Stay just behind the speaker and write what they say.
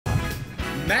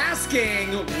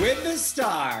Masking with the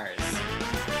Stars.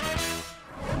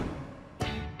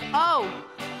 Oh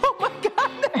my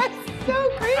God, that's so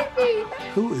creepy.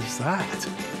 Who is that?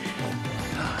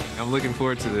 I'm looking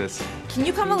forward to this. Can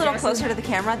you come a little closer to the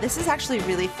camera? This is actually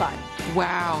really fun.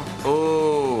 Wow.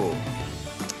 Oh,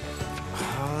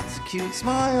 that's a cute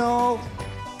smile.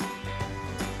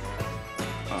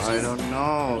 I don't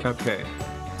know. Okay.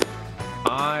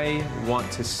 I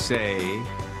want to say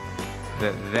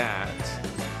that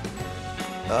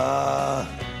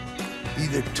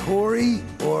Either Tori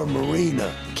or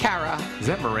Marina. Kara. is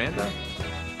that Miranda?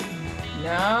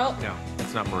 No. No,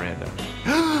 that's not Miranda.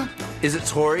 Is it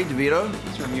Tori DeVito?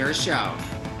 It's from your show.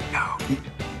 No.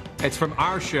 It's from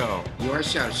our show. Your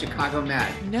show, Chicago Med.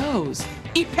 Nose.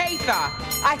 Ipatha.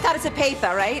 I thought it's a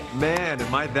Patha, right? Man,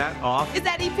 am I that off? Is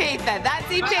that Ipatha? That's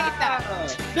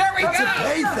Ipatha. There we It's a go.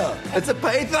 Patha. It's a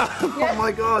Patha. Oh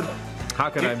my God. How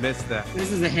could I miss that?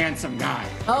 This is a handsome guy.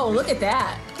 Oh, look at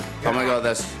that. Oh my God,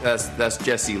 that's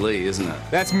Jesse Lee, isn't it?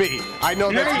 That's me. I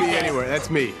know that's me anywhere. That's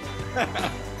me.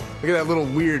 Look at that little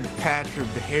weird patch of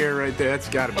hair right there. That's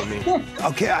got to be me.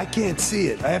 Okay, I can't see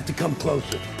it. I have to come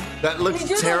closer. That looks We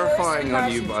do the terrifying worst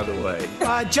on you, by the way.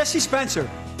 Jesse Spencer.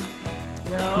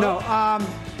 No. I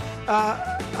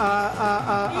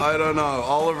don't know.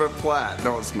 Oliver Platt.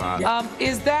 No, it's not.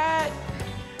 Is that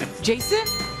Jason?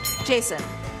 Jason.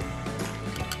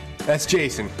 That's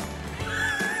Jason.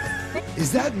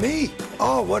 Is that me?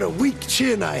 Oh, what a weak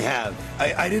chin I have.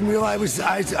 I didn't realize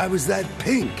I was that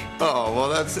pink. Oh, well,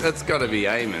 that's got to be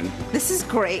Eamon. This is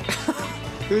great.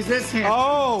 Who's this handsome?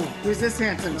 Oh, Who's this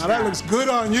handsome? now that looks good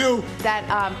on you. That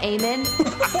Eamon.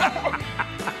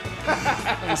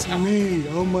 That's me.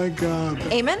 Oh my God.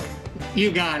 Eamon?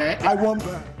 You got it. I want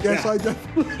that. Yes, Yeah. I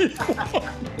definitely.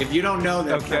 If you don't know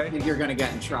this, Okay. I think you're gonna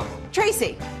get in trouble.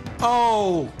 Tracy.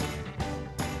 Oh,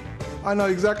 I know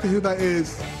exactly who that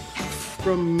is.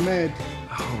 From Med.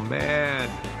 Oh man.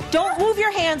 Don't move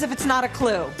your hands if it's not a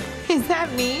clue. Is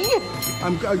that me?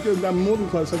 I'm more than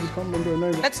close. I just can't remember her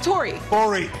name. That's Tori.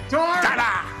 Tori. Tori!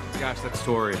 Gosh, that's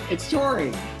Tori. It's Tori.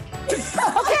 Okay.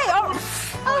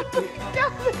 Oh my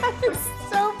God, that is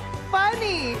so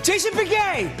funny. Jason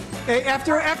Begay.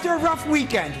 After a rough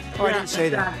weekend. Oh, I didn't say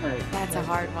that. Exactly. That's a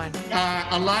hard one.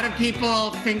 A lot of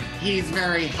people think he's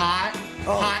very hot.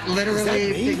 Oh, Hot, is literally, that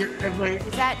me? figuratively.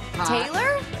 Is that Hot.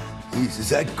 Taylor? Jeez, is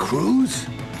that Cruz?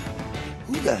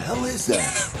 Who the hell is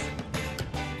that?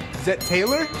 Is that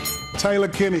Taylor? Taylor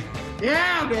Kinney.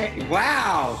 Yeah, man.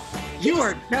 Wow. You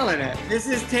are killing it. This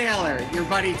is Taylor, your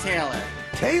buddy Taylor.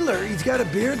 Taylor, he's got a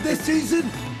beard this season?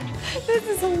 This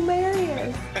is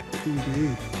hilarious.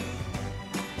 Indeed.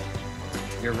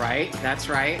 You're right. That's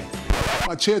right.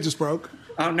 My chair just broke.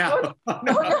 Oh no.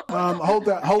 Hold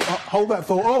that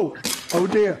thought. Oh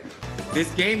dear. This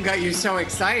game got you so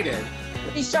excited.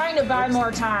 He's trying to buy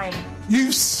more time. You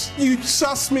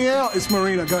sussed me out. It's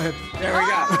Marina. Go ahead. There we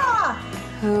go. Ah!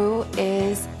 Who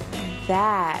is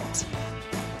that?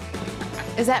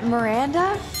 Is that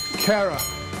Miranda? Kara.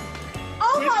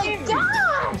 Oh my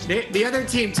gosh! The other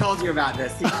team told you about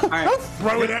this. All right. Don't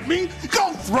throw it at me.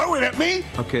 Don't throw it at me.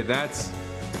 Okay, that's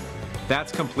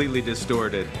completely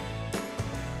distorted.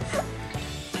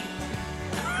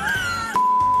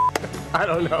 I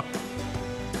don't know.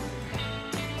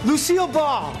 Lucille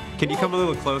Ball. Can you come a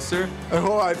little closer?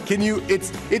 Hold on. Can you?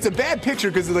 It's a bad picture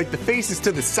because like the face is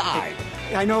to the side.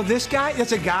 I know this guy.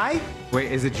 That's a guy.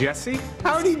 Wait, is it Jesse?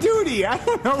 Howdy doody. I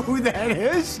don't know who that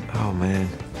is. Oh man.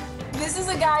 This is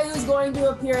a guy who's going to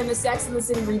appear in the Sex and the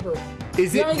City reboot.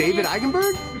 Is You it know, David he-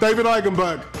 Eigenberg? David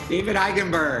Eigenberg. David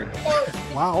Eigenberg.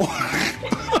 Wow.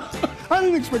 I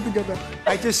didn't expect to get that.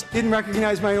 I just didn't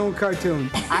recognize my own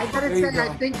cartoon. I gotta There you say, I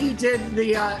go. think he did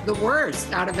the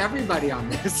worst out of everybody on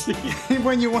this.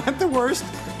 When you want the worst,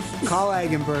 call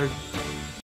Eigenberg.